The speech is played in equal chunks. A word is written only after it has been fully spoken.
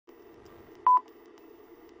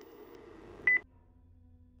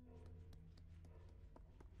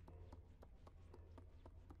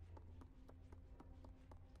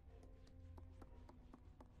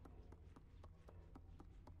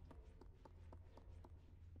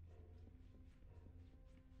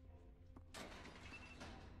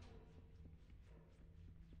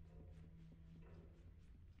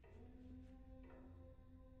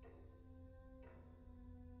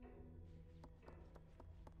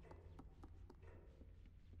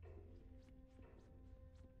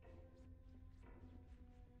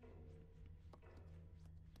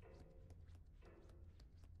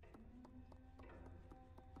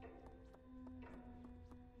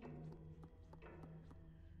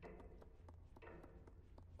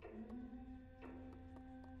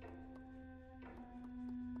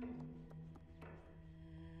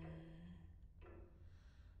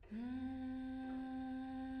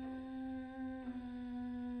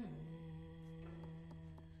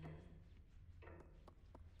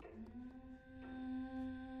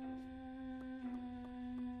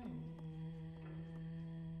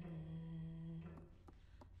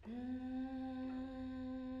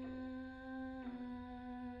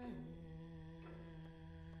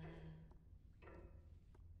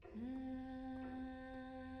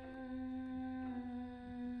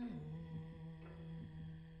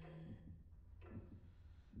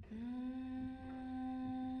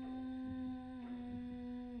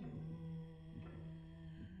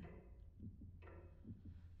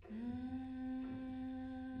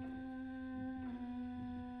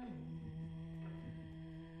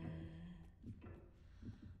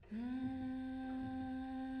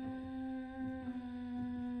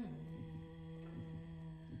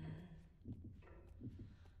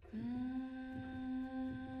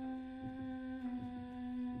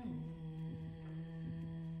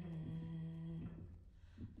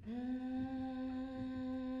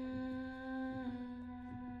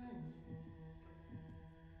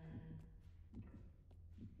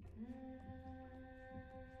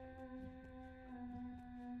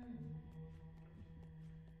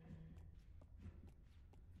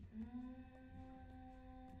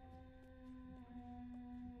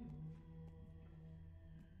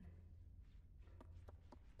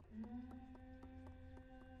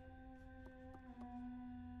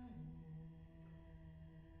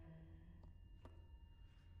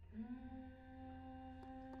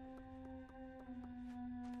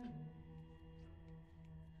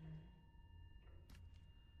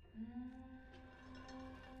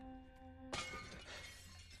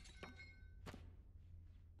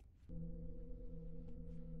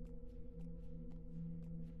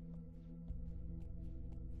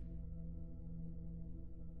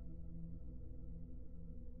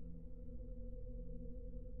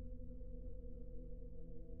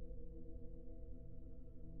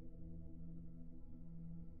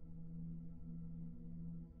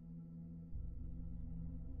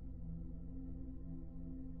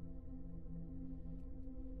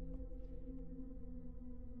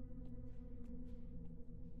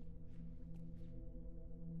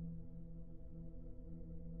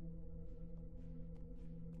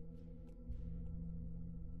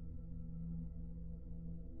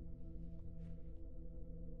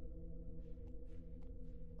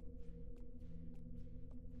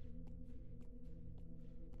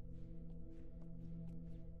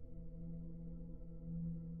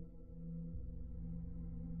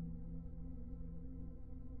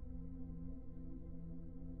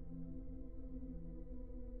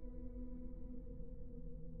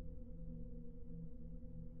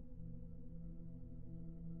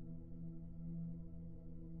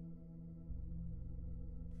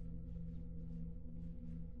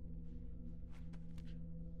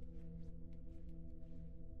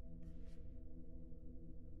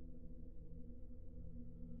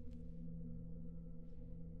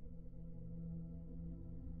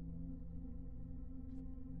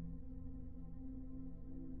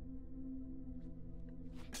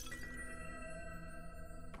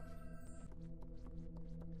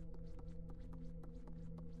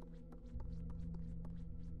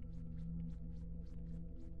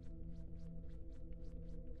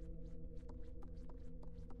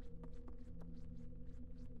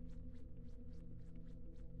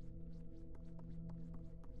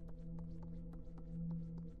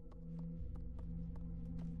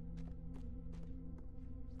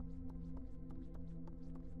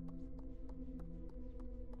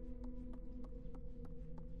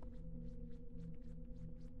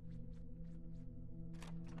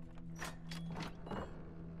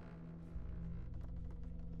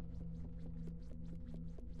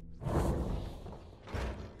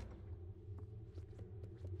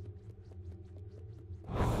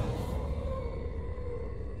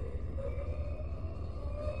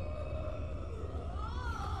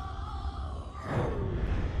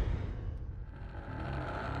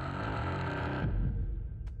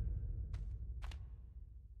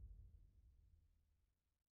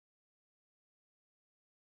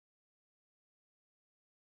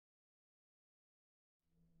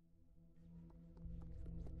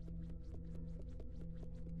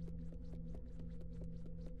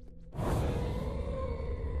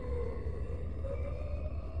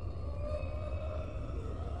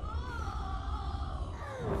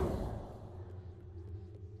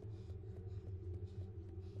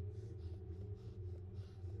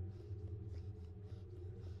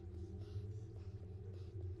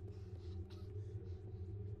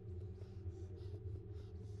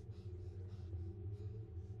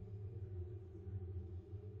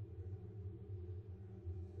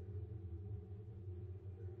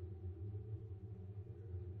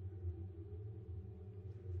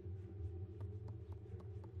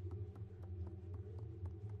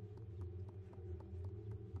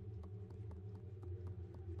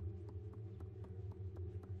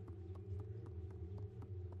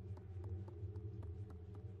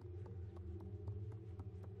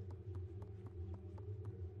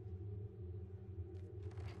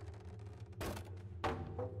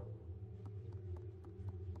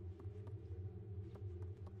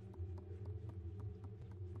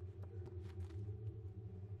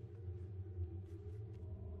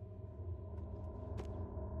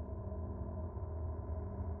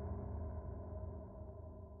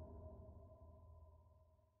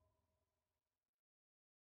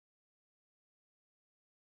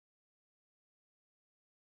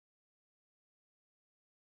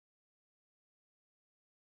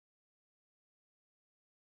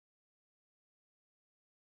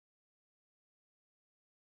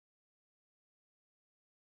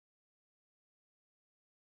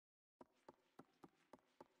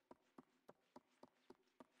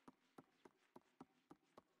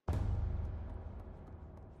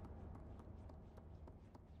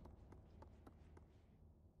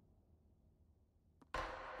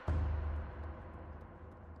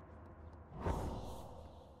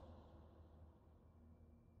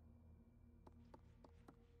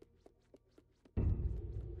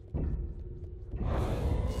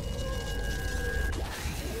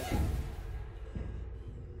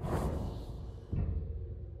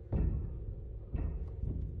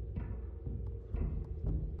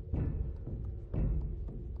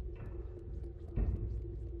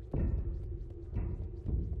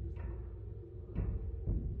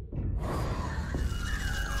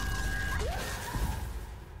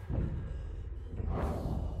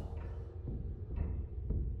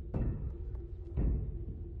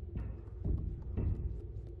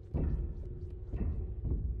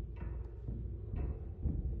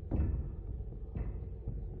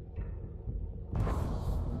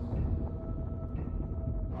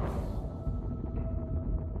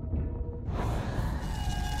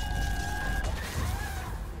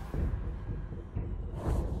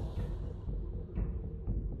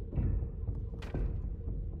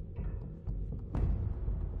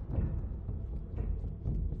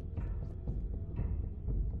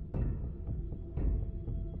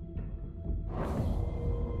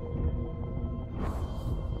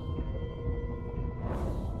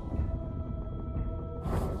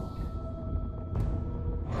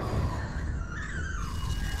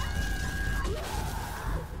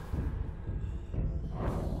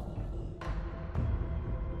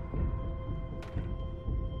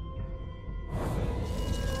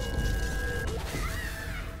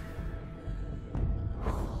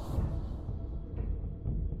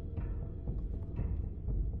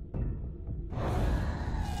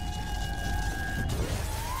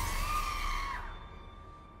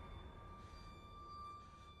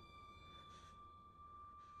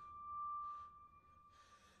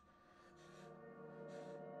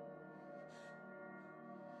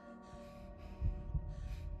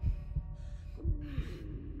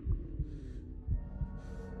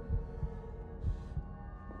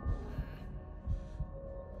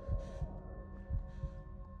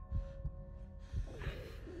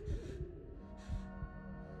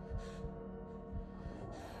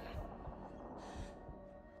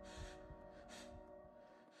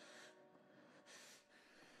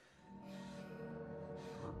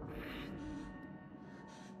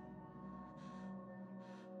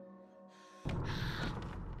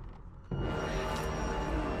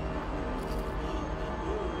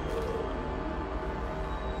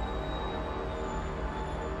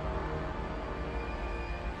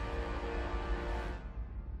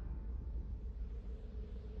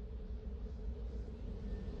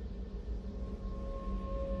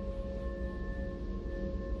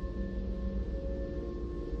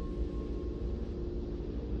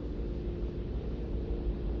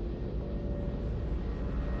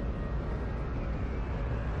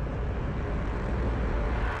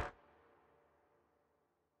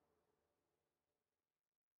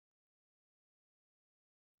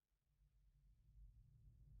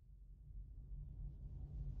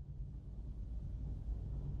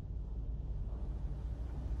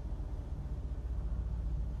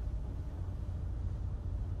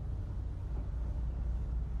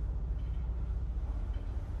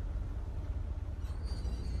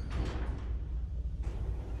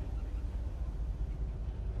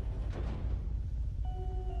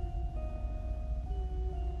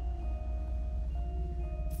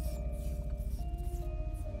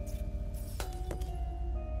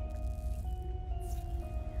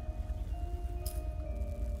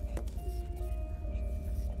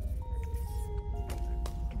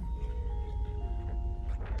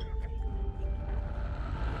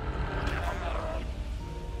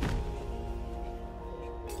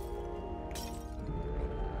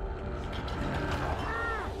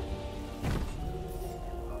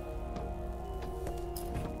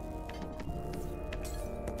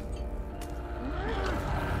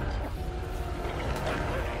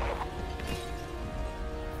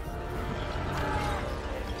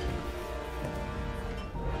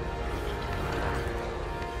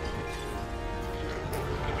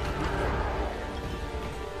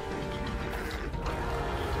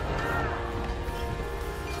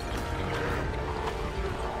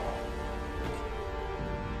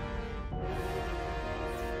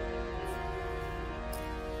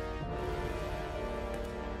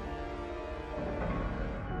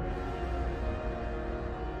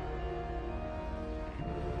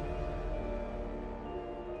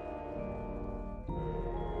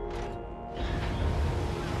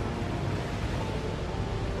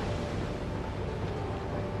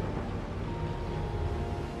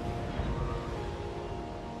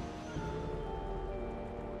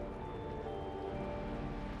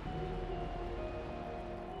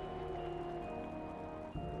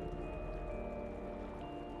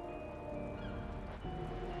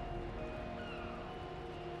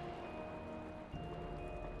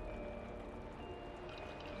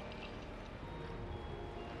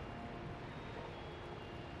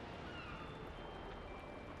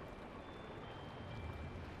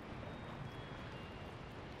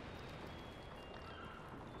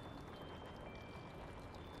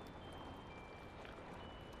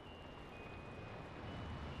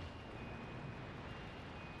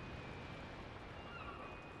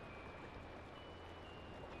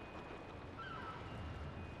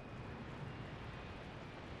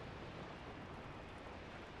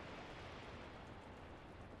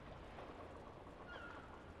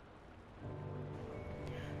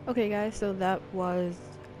Okay, guys, so that was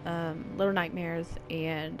Little Nightmares,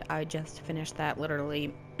 and I just finished that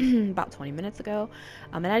literally about 20 minutes ago.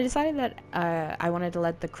 And I decided that I wanted to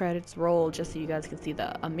let the credits roll just so you guys can see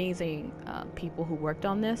the amazing people who worked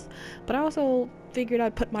on this. But I also figured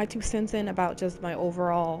I'd put my 2 cents in about just my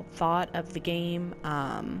overall thought of the game,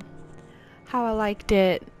 how I liked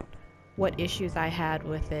it, what issues I had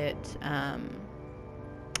with it,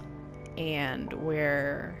 and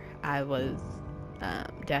where I was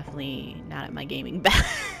definitely not at my gaming best.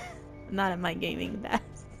 Not at my gaming best.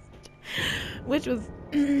 Which was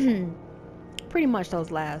pretty much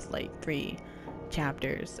those last like 3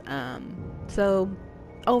 chapters. So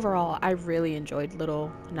overall, I really enjoyed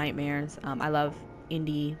Little Nightmares. I love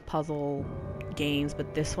indie puzzle games,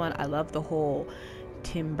 but this one, I love the whole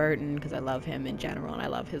Tim Burton, because I love him in general and I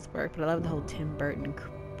love his work, but I love the whole Tim Burton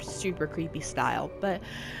super creepy style. But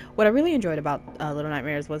what I really enjoyed about Little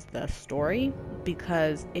Nightmares was the story,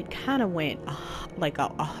 because it kind of went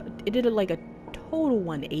it did like a total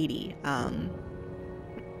 180.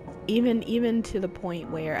 Even to the point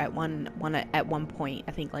where at one point,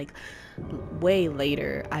 I think like way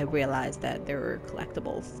later, I realized that there were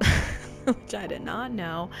collectibles, which I did not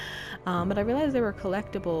know. But I realized there were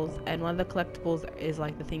collectibles, and one of the collectibles is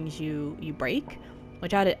like the things you break,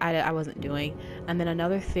 which I wasn't doing. And then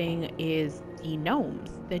another thing is the gnomes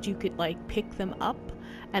that you could like pick them up,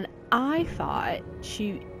 and I thought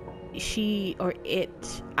she or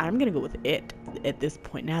it, I'm gonna go with it at this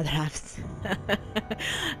point, now that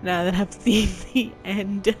I've seen the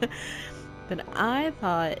end, that I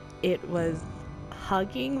thought it was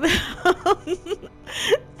hugging them.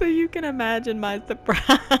 So you can imagine my surprise.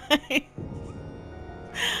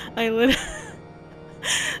 I lit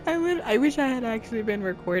I wish I had actually been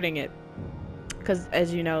recording it, because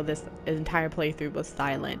as you know, this entire playthrough was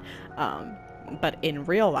silent. But in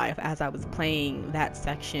real life, as I was playing that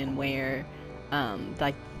section where,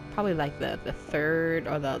 like probably like the third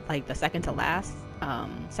or the second to last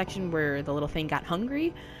section where the little thing got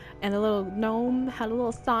hungry, and the little gnome had a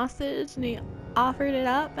little sausage and he offered it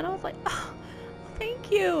up, and I was like, oh, thank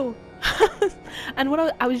you. And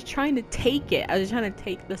I was trying to take it. I was trying to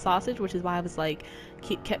take the sausage, which is why I was like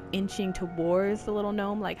kept inching towards the little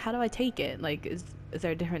gnome. Like, how do I take it? Like, is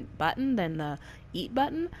there a different button than the eat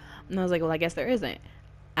button? And I was like, well, I guess there isn't.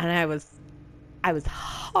 And I was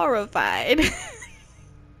horrified.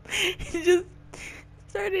 He just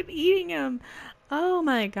started eating him. Oh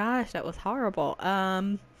my gosh, that was horrible.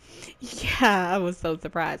 Yeah, I was so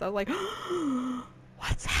surprised. I was like,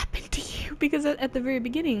 what's happened to you? Because at the very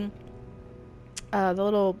beginning, the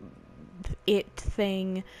little it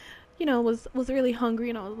thing, was really hungry,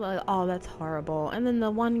 and I was like, oh, that's horrible. And then the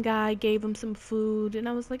one guy gave him some food, and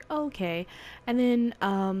I was like, oh, okay. And then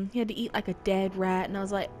he had to eat like a dead rat, and I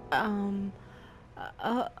was like,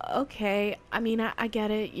 okay. I mean, I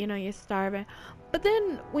get it, you're starving. But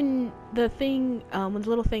then when when the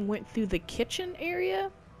little thing went through the kitchen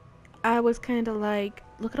area, I was kind of like,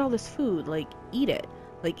 look at all this food, like eat it.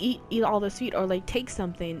 Like eat all this food, or like take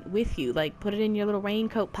something with you, like put it in your little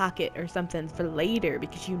raincoat pocket or something for later,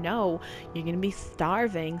 because you're gonna be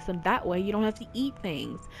starving, so that way you don't have to eat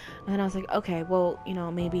things. And then I was like, okay, well,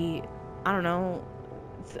 maybe, I don't know.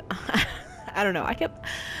 I don't know. I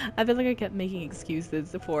feel like I kept making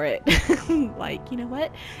excuses for it. Like, you know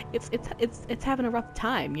what? It's having a rough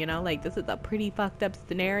time, like this is a pretty fucked up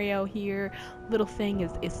scenario here. Little thing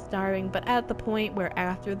is starving, but at the point where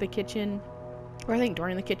after the kitchen, or I think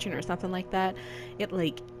during the kitchen or something like that, it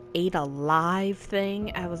like ate a live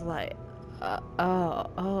thing. I was like,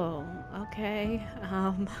 oh, okay.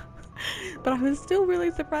 But I was still really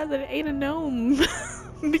surprised that it ate a gnome,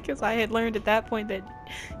 because I had learned at that point that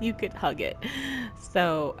you could hug it.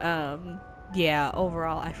 So, yeah,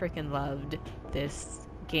 overall, I freaking loved this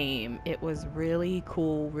game. It was really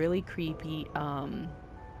cool, really creepy,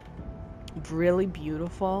 really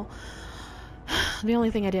beautiful. The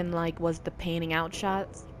only thing I didn't like was the panning out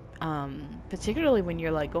shots, particularly when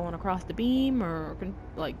you're like going across the beam, or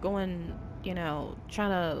like going,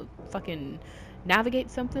 trying to fucking navigate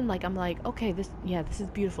something. Like, I'm like, okay, this is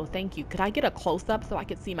beautiful, thank you. Could I get a close up so I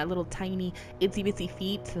could see my little tiny itsy bitsy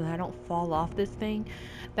feet so that I don't fall off this thing?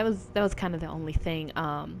 That was kind of the only thing,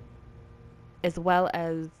 as well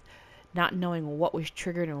as not knowing what was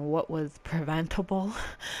triggered and what was preventable.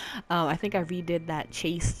 I think I redid that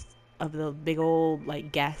chase of the big old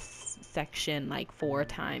like guest section like 4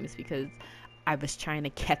 times, because I was trying to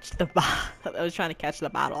catch the bottle. I was trying to catch the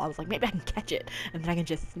bottle. I was like, maybe I can catch it, and then I can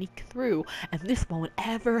just sneak through, and this won't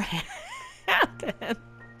ever happen.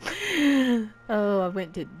 Oh, I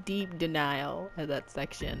went to deep denial of that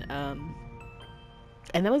section.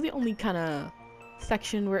 And that was the only kind of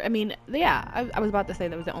section where, I mean, yeah, I was about to say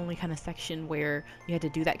that was the only kind of section where you had to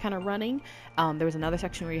do that kind of running. There was another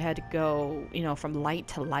section where you had to go, you know, from light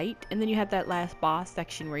to light, and then you had that last boss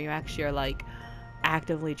section where you actually are like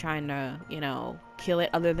actively trying to, you know, kill it,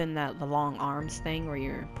 other than that the long arms thing where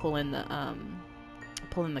you're pulling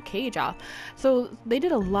the cage off. So they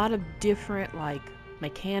did a lot of different like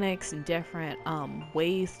mechanics and different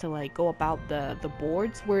ways to like go about the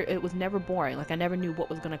boards, where it was never boring. Like I never knew what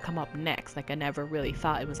was going to come up next. Like I never really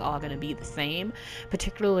thought it was all going to be the same,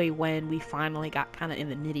 particularly when we finally got kind of in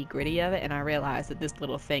the nitty gritty of it and I realized that this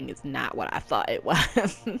little thing is not what I thought it was.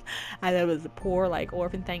 I thought it was a poor like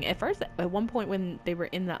orphan thing at first. At one point when they were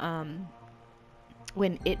in the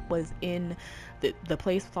when it was in the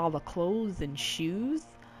place with all the clothes and shoes,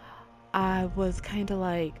 I was kind of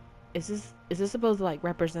like, is this supposed to like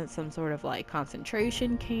represent some sort of like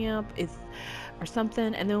concentration camp or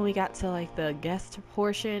something? And then when we got to like the guest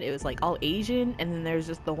portion, it was like all Asian, and then there's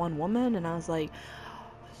just the one woman, and I was like,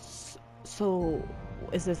 so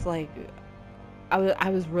is this like, I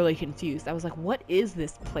was really confused. I was like, what is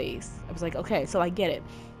this place? I was like, okay, so I get it.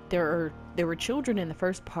 There were children in the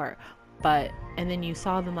first part, but and then you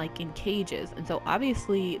saw them like in cages, and so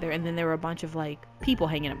obviously and then there were a bunch of like people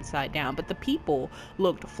hanging upside down, but the people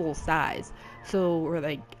looked full size. So we're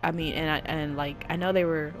like, I mean, and like I know they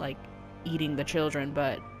were like eating the children,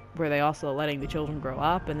 but were they also letting the children grow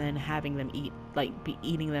up and then having them be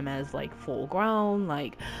eating them as like full grown?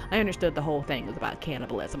 Like I understood the whole thing was about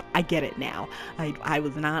cannibalism. I get it now. I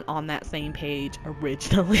was not on that same page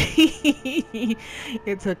originally.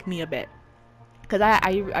 It took me a bit, because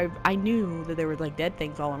I knew that there were like dead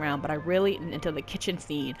things all around, but I really, until the kitchen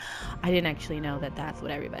scene, I didn't actually know that that's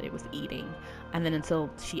what everybody was eating. And then until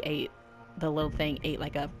the little thing ate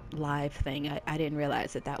like a live thing, I didn't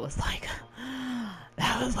realize that was like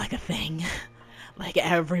a thing. Like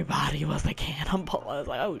everybody was a cannibal. I was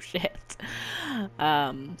like, oh shit.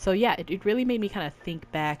 So yeah, it really made me kind of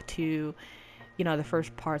think back to, you know, the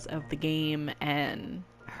first parts of the game and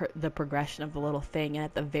the progression of the little thing. And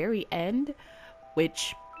at the very end,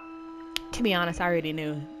 which, to be honest, I already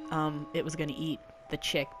knew it was going to eat the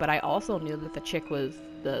chick, but I also knew that the chick was,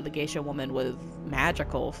 the geisha woman was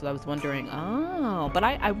magical, so I was wondering, oh, but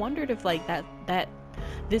I wondered if like that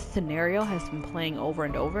this scenario has been playing over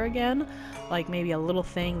and over again, like maybe a little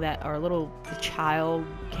thing that, or a little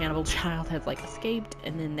cannibal child has like escaped,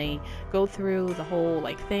 and then they go through the whole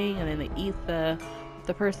like thing, and then they eat the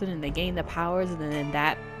person and they gain the powers, and then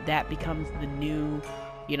that becomes the new,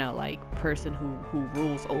 you know, like person who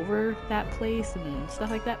rules over that place and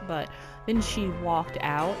stuff like that. But then she walked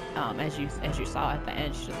out, as you saw at the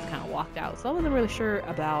end, she just kind of walked out, so I wasn't really sure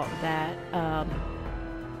about that. And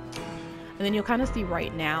then you'll kind of see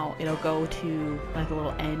right now, it'll go to like a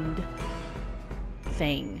little end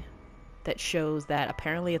thing that shows that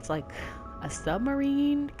apparently it's like a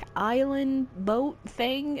submarine island boat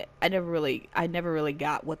thing. I never really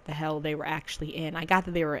got what the hell they were actually in. I got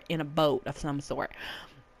that they were in a boat of some sort,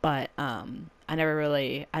 but I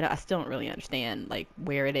still don't really understand like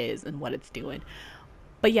where it is and what it's doing.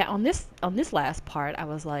 But yeah, on this last part, I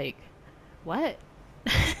was like, what?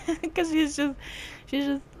 Because she's just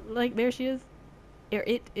like, there she is, there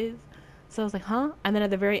it is. So I was like, huh? And then at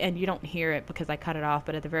the very end, you don't hear it because I cut it off,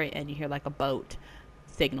 but at the very end you hear like a boat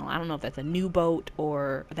signal. I don't know if that's a new boat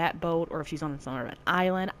or that boat, or if she's on some sort of an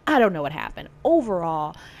island. I don't know what happened.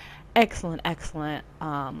 Overall, excellent. And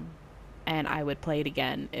I would play it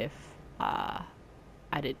again if I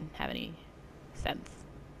didn't have any sense.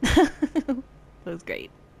 It was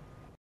great.